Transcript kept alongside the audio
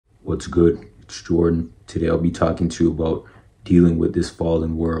What's good? It's Jordan. Today I'll be talking to you about dealing with this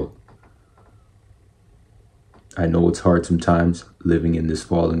fallen world. I know it's hard sometimes living in this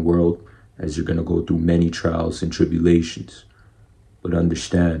fallen world, as you're going to go through many trials and tribulations. But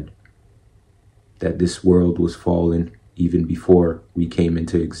understand that this world was fallen even before we came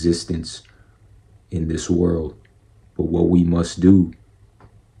into existence in this world. But what we must do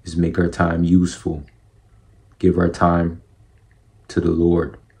is make our time useful. Give our time to the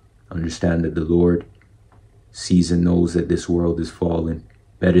Lord. Understand that the Lord sees and knows that this world is fallen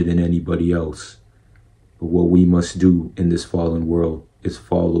better than anybody else. But what we must do in this fallen world is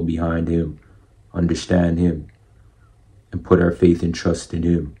follow behind Him, understand Him, and put our faith and trust in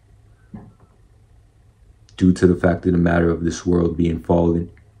Him. Due to the fact of the matter of this world being fallen,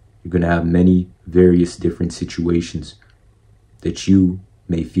 you're going to have many various different situations that you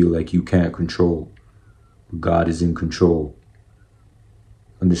may feel like you can't control. God is in control.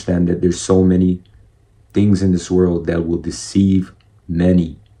 Understand that there's so many things in this world that will deceive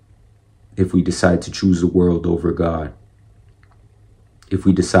many if we decide to choose the world over God. If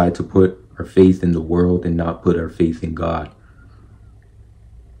we decide to put our faith in the world and not put our faith in God.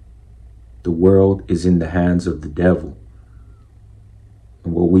 The world is in the hands of the devil.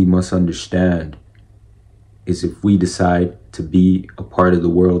 And what we must understand is if we decide to be a part of the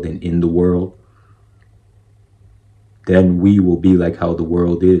world and in the world, then we will be like how the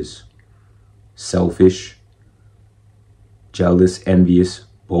world is. Selfish, jealous, envious,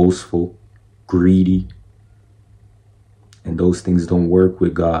 boastful, greedy. And those things don't work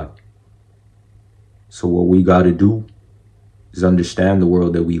with God. So what we got to do is understand the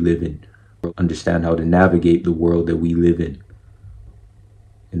world that we live in. Understand how to navigate the world that we live in.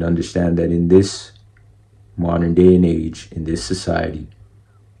 And understand that in this modern day and age, in this society,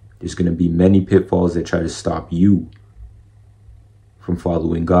 there's going to be many pitfalls that try to stop you from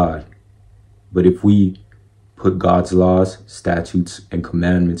following God. But if we put God's laws, statutes, and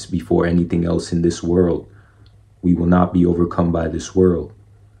commandments before anything else in this world, we will not be overcome by this world.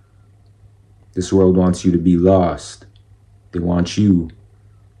 This world wants you to be lost. They want you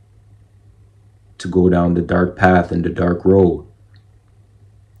to go down the dark path and the dark road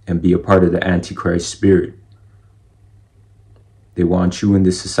and be a part of the Antichrist spirit. They want you in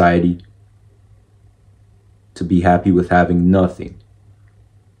this society to be happy with having nothing.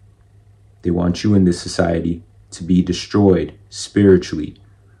 They want you in this society to be destroyed spiritually.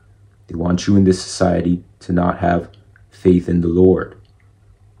 They want you in this society to not have faith in the Lord.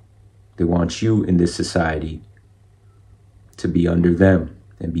 They want you in this society to be under them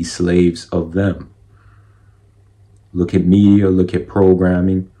and be slaves of them. Look at media, look at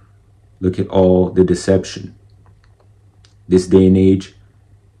programming, look at all the deception. This day and age,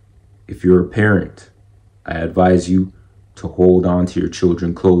 if you're a parent, I advise you to hold on to your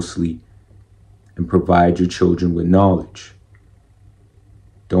children closely and provide your children with knowledge.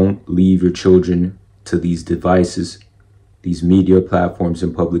 Don't leave your children to these devices, these media platforms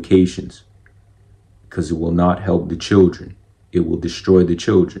and publications, because it will not help the children. It will destroy the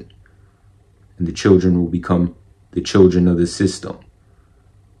children. And the children will become the children of the system,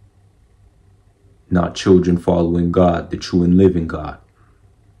 not children following God, the true and living God.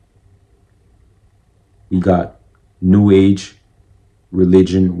 We got New Age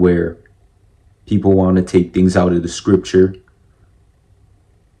religion where people want to take things out of the scripture,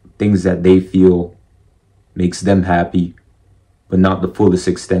 things that they feel makes them happy, but not the fullest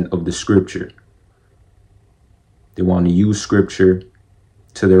extent of the scripture. They want to use scripture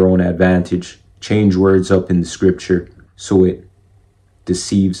to their own advantage, change words up in the scripture so it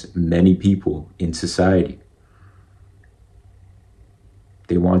deceives many people in society.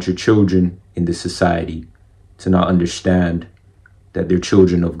 They want your children in this society to not understand that they're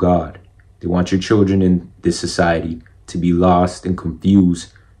children of God. They want your children in this society to be lost and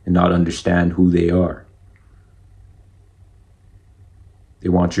confused and not understand who they are. They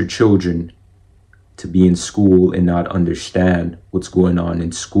want your children to be in school and not understand what's going on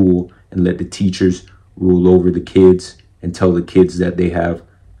in school and let the teachers rule over the kids and tell the kids that they have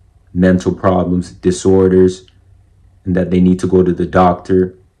mental problems, disorders, and that they need to go to the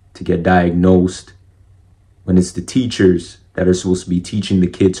doctor to get diagnosed, when it's the teachers that are supposed to be teaching the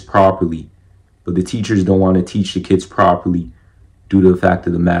kids properly. But the teachers don't want to teach the kids properly due to the fact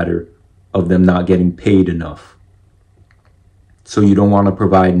of the matter of them not getting paid enough. So you don't want to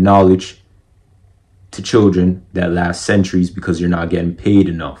provide knowledge to children that last centuries because you're not getting paid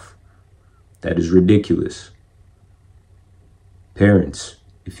enough. That is ridiculous. Parents,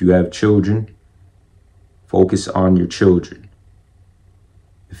 if you have children, focus on your children.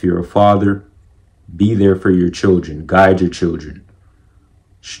 If you're a father, be there for your children, guide your children.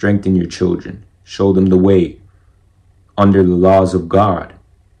 Strengthen your children. Show them the way under the laws of God.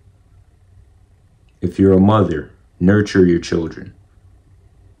 If you're a mother, nurture your children.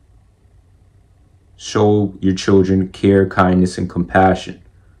 Show your children care, kindness, and compassion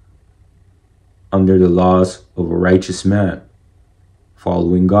under the laws of a righteous man,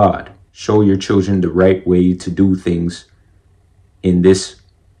 following God. Show your children the right way to do things in this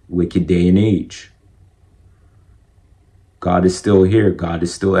wicked day and age. God is still here. God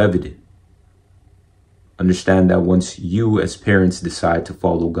is still evident. Understand that once you as parents decide to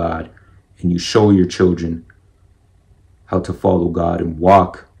follow God and you show your children how to follow God and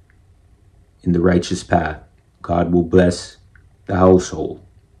walk in the righteous path, God will bless the household.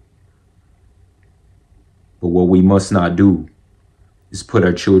 But what we must not do is put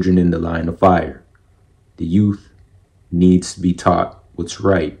our children in the line of fire. The youth needs to be taught what's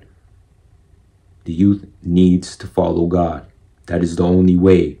right. The youth needs to follow God. That is the only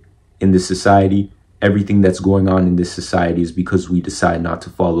way. In this society, everything that's going on in this society is because we decide not to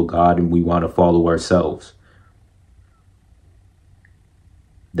follow God and we want to follow ourselves.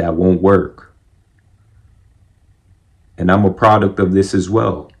 That won't work. And I'm a product of this as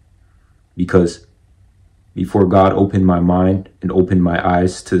well, because before God opened my mind and opened my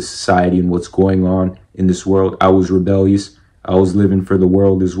eyes to society and what's going on in this world, I was rebellious. I was living for the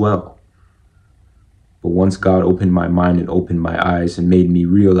world as well. But once God opened my mind and opened my eyes and made me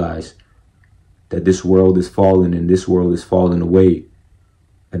realize that this world is fallen and this world is fallen away,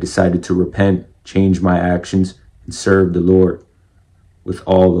 I decided to repent, change my actions, and serve the Lord with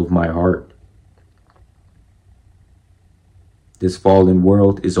all of my heart. This fallen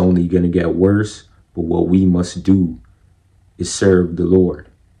world is only going to get worse, but what we must do is serve the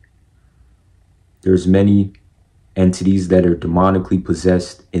Lord. There's many entities that are demonically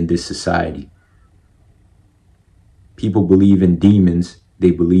possessed in this society. People believe in demons,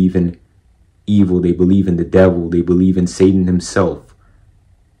 they believe in evil, they believe in the devil, they believe in Satan himself,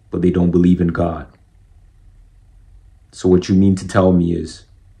 but they don't believe in God. So what you mean to tell me is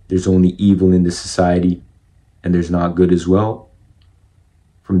there's only evil in this society and there's not good as well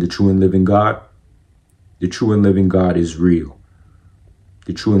from the true and living God? The true and living God is real.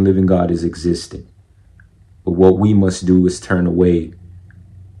 The true and living God is existent. But what we must do is turn away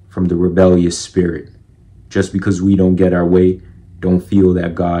from the rebellious spirit. Just because we don't get our way, don't feel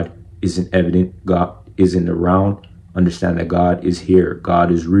that God isn't evident, God isn't around. Understand that God is here.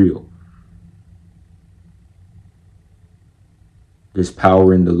 God is real. There's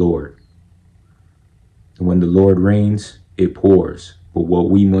power in the Lord. And when the Lord reigns, it pours. But what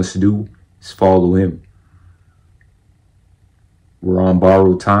we must do is follow him. We're on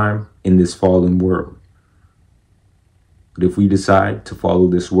borrowed time in this fallen world. But if we decide to follow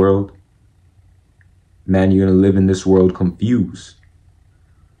this world, man, you're going to live in this world confused.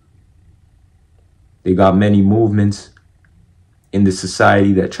 They got many movements in the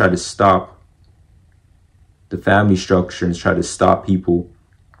society that try to stop the family structure and try to stop people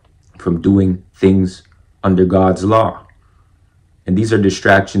from doing things under God's law. And these are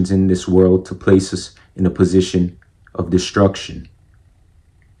distractions in this world to place us in a position of destruction.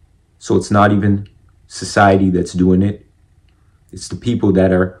 So it's not even society that's doing it. It's the people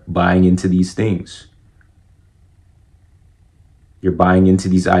that are buying into these things. You're buying into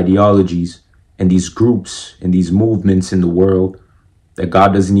these ideologies and these groups and these movements in the world that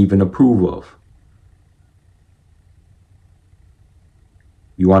God doesn't even approve of.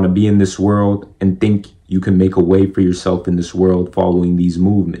 You want to be in this world and think you can make a way for yourself in this world following these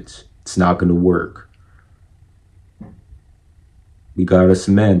movements. It's not going to work. We got us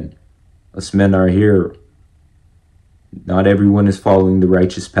men. Us men are here. Not everyone is following the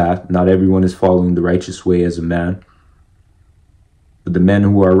righteous path. Not everyone is following the righteous way as a man. But the men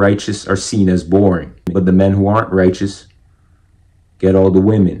who are righteous are seen as boring. But the men who aren't righteous get all the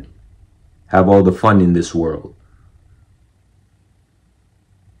women, have all the fun in this world.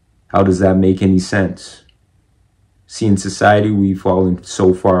 How does that make any sense? See, in society, we've fallen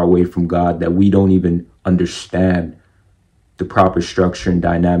so far away from God that we don't even understand the proper structure and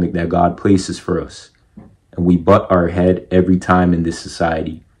dynamic that God places for us. And we butt our head every time in this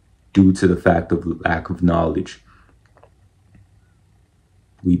society due to the fact of lack of knowledge.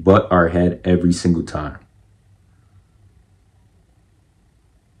 We butt our head every single time.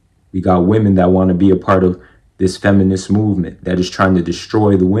 We got women that want to be a part of this feminist movement that is trying to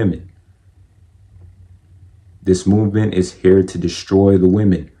destroy the women. This movement is here to destroy the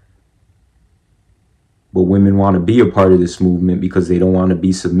women. But women want to be a part of this movement because they don't want to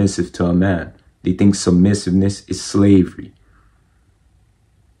be submissive to a man. They think submissiveness is slavery.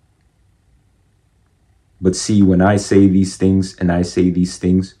 But see, when I say these things and I say these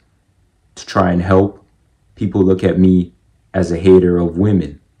things to try and help, people look at me as a hater of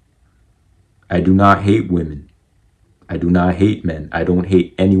women. I do not hate women. I do not hate men. I don't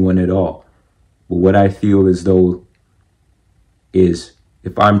hate anyone at all. But what I feel as though is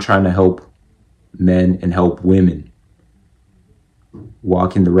if I'm trying to help men and help women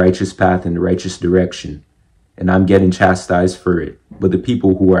walk in the righteous path, in the righteous direction, and I'm getting chastised for it, but the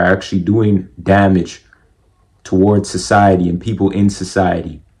people who are actually doing damage towards society and people in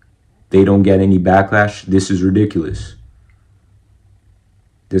society, they don't get any backlash, this is ridiculous.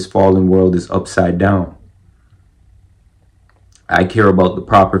 This fallen world is upside down. I care about the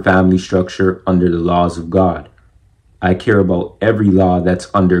proper family structure under the laws of God. I care about every law that's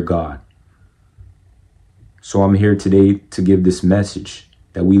under God. So I'm here today to give this message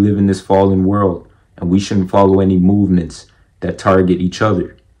that we live in this fallen world and we shouldn't follow any movements that target each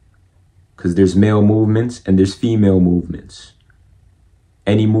other. Because there's male movements and there's female movements.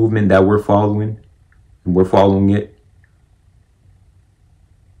 Any movement that we're following, and we're following it,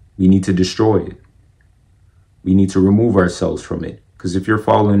 we need to destroy it. We need to remove ourselves from it. Because if you're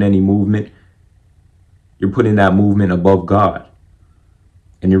following any movement, you're putting that movement above God.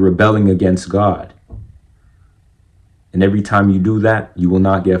 And you're rebelling against God. And every time you do that, you will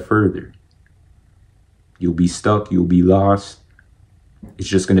not get further. You'll be stuck. You'll be lost. It's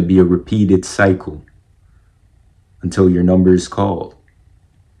just going to be a repeated cycle until your number is called.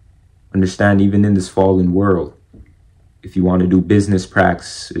 Understand, even in this fallen world, if you want to do business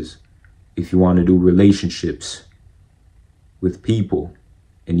practices, if you want to do relationships with people,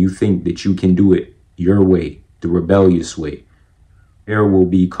 and you think that you can do it your way, the rebellious way, there will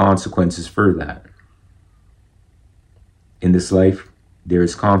be consequences for that. In this life, there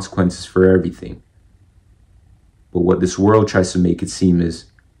is consequences for everything. But what this world tries to make it seem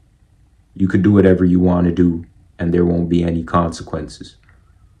is you could do whatever you want to do and there won't be any consequences.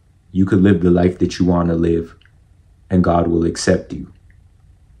 You could live the life that you want to live and God will accept you.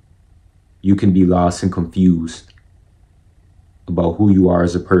 You can be lost and confused about who you are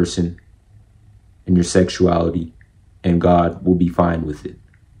as a person and your sexuality, and God will be fine with it.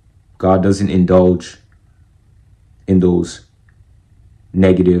 God doesn't indulge in those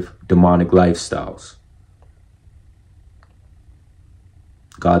negative, demonic lifestyles.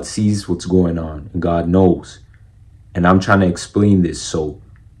 God sees what's going on and God knows. And I'm trying to explain this so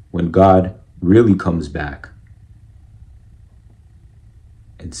when God really comes back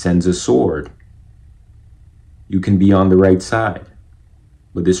and sends a sword, you can be on the right side.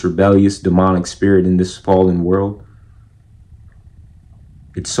 But this rebellious, demonic spirit in this fallen world,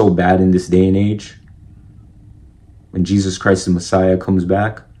 it's so bad in this day and age. When Jesus Christ the Messiah comes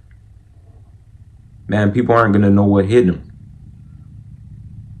back, man, people aren't going to know what hit him.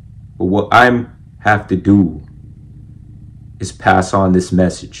 But what I have to do is pass on this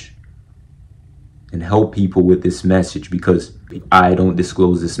message and help people with this message, because if I don't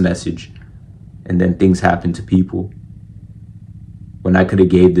disclose this message and then things happen to people, when I could have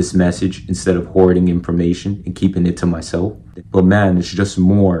gave this message instead of hoarding information and keeping it to myself. But man, it's just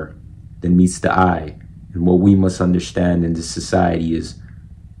more than meets the eye. And what we must understand in this society is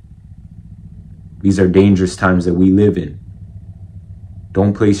these are dangerous times that we live in.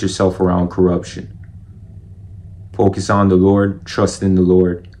 Don't place yourself around corruption. Focus on the Lord, trust in the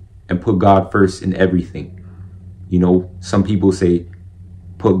Lord, and put God first in everything. You know, some people say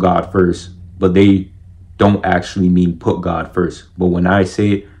put God first, but they don't actually mean put God first. But when I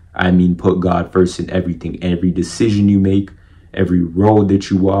say it, I mean put God first in everything. Every decision you make, every road that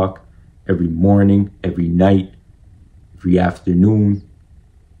you walk, every morning, every night, every afternoon,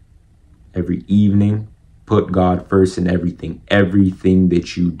 every evening, put God first in everything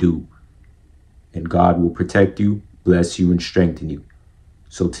that you do. And God will protect you, bless you, and strengthen you.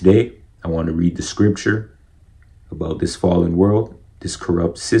 So today, I want to read the scripture about this fallen world, this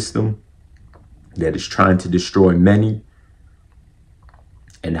corrupt system that is trying to destroy many,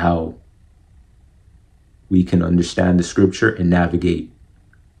 and how we can understand the scripture and navigate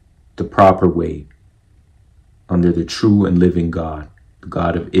the proper way under the true and living God, the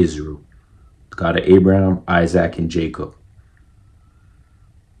God of Israel, the God of Abraham, Isaac, and Jacob.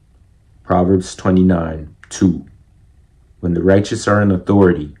 Proverbs 29:2. When the righteous are in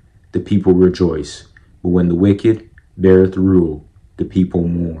authority, the people rejoice. But when the wicked beareth rule, the people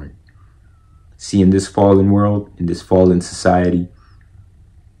mourn. See, in this fallen world, in this fallen society,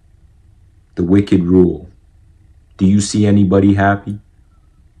 the wicked rule. Do you see anybody happy?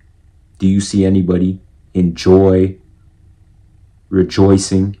 Do you see anybody in joy,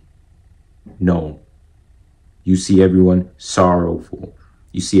 rejoicing? No. You see everyone sorrowful.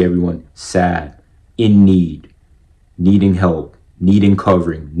 You see everyone sad. in need, needing help, needing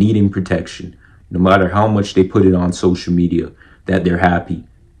covering, needing protection. No matter how much they put it on social media that they're happy,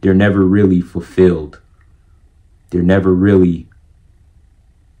 they're never really fulfilled. They're never really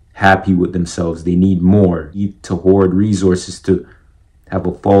happy with themselves. They need more, need to hoard resources to have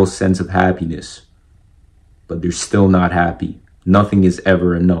a false sense of happiness. But they're still not happy. Nothing is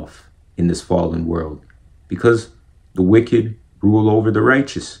ever enough in this fallen world because the wicked rule over the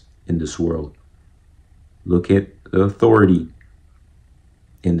righteous in this world. Look at the authority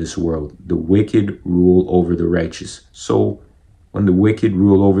in this world. The wicked rule over the righteous. So when the wicked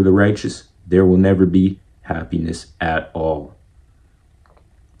rule over the righteous, there will never be happiness at all.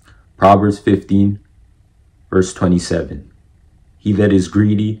 Proverbs 15, verse 27. He that is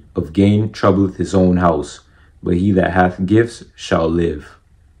greedy of gain troubleth his own house, but he that hath gifts shall live.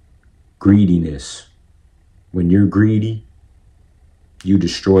 Greediness. When you're greedy, you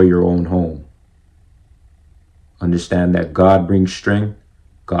destroy your own home. Understand that God brings strength,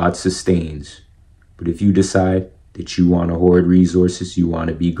 God sustains. But if you decide that you want to hoard resources, you want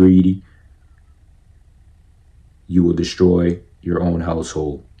to be greedy, you will destroy your own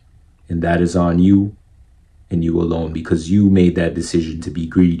household. And that is on you and you alone, because you made that decision to be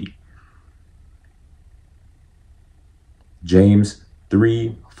greedy. James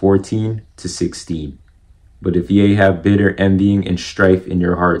 3:14-16. But if ye have bitter envying and strife in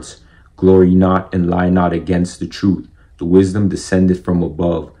your hearts, glory not and lie not against the truth. The wisdom descendeth from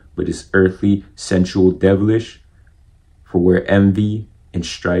above, but is earthly, sensual, devilish. For where envy and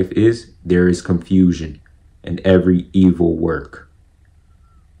strife is, there is confusion and every evil work.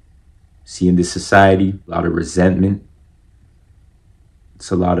 See, in this society, a lot of resentment.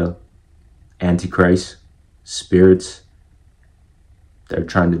 It's a lot of antichrist spirits that are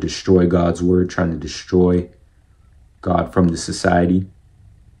trying to destroy God's word, trying to destroy God from the society.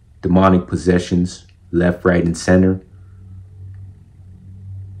 Demonic possessions, left, right, and center.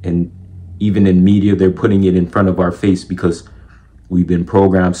 And even in media, they're putting it in front of our face because we've been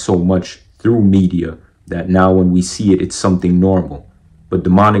programmed so much through media that now when we see it, it's something normal. But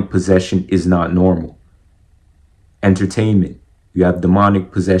demonic possession is not normal. Entertainment, you have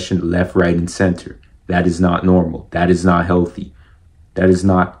demonic possession left, right, and center. That is not normal. That is not healthy. That is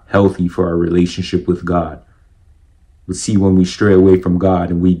not healthy for our relationship with God. But see, when we stray away from God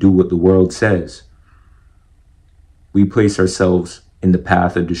and we do what the world says, we place ourselves in the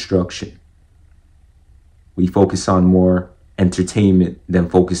path of destruction. We focus on more entertainment than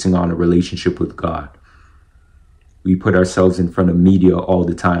focusing on a relationship with God. We put ourselves in front of media all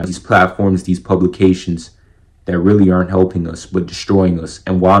the time. These platforms, these publications that really aren't helping us, but destroying us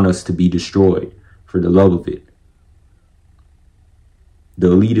and want us to be destroyed for the love of it. The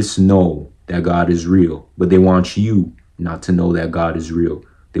elitists know that God is real, but they want you not to know that God is real.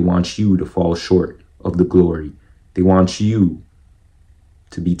 They want you to fall short of the glory. They want you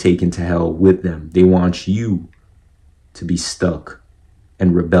to be taken to hell with them. They want you to be stuck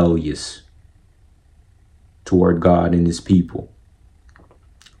and rebellious toward God and his people.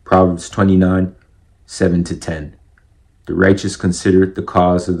 Proverbs 29:7-10. The righteous considereth the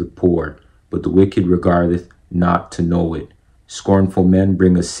cause of the poor, but the wicked regardeth not to know it. Scornful men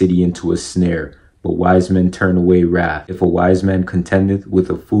bring a city into a snare, but wise men turn away wrath. If a wise man contendeth with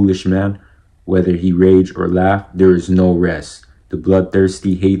a foolish man, whether he rage or laugh, there is no rest. The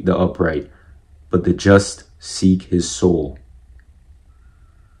bloodthirsty hate the upright, but the just seek his soul.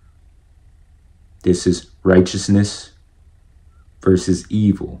 This is righteousness versus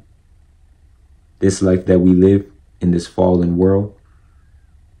evil. This life that we live in this fallen world,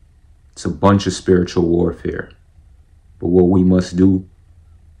 it's a bunch of spiritual warfare. But what we must do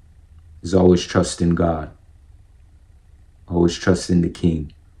is always trust in God. Always trust in the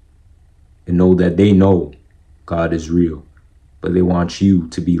King. And know that they know God is real. But they want you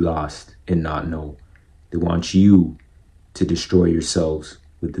to be lost and not know. They want you to destroy yourselves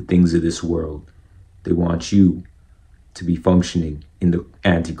with the things of this world. They want you to be functioning in the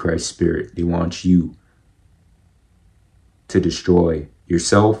Antichrist spirit. They want you to destroy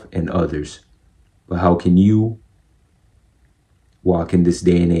yourself and others. But how can you walk in this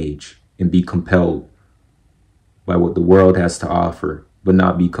day and age and be compelled by what the world has to offer, but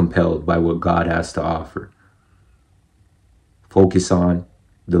not be compelled by what God has to offer? Focus on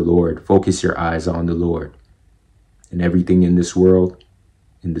the Lord. Focus your eyes on the Lord. And everything in this world,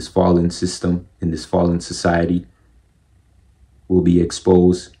 in this fallen system, in this fallen society, will be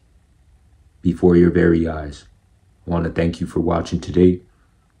exposed before your very eyes. I want to thank you for watching today.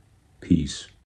 Peace.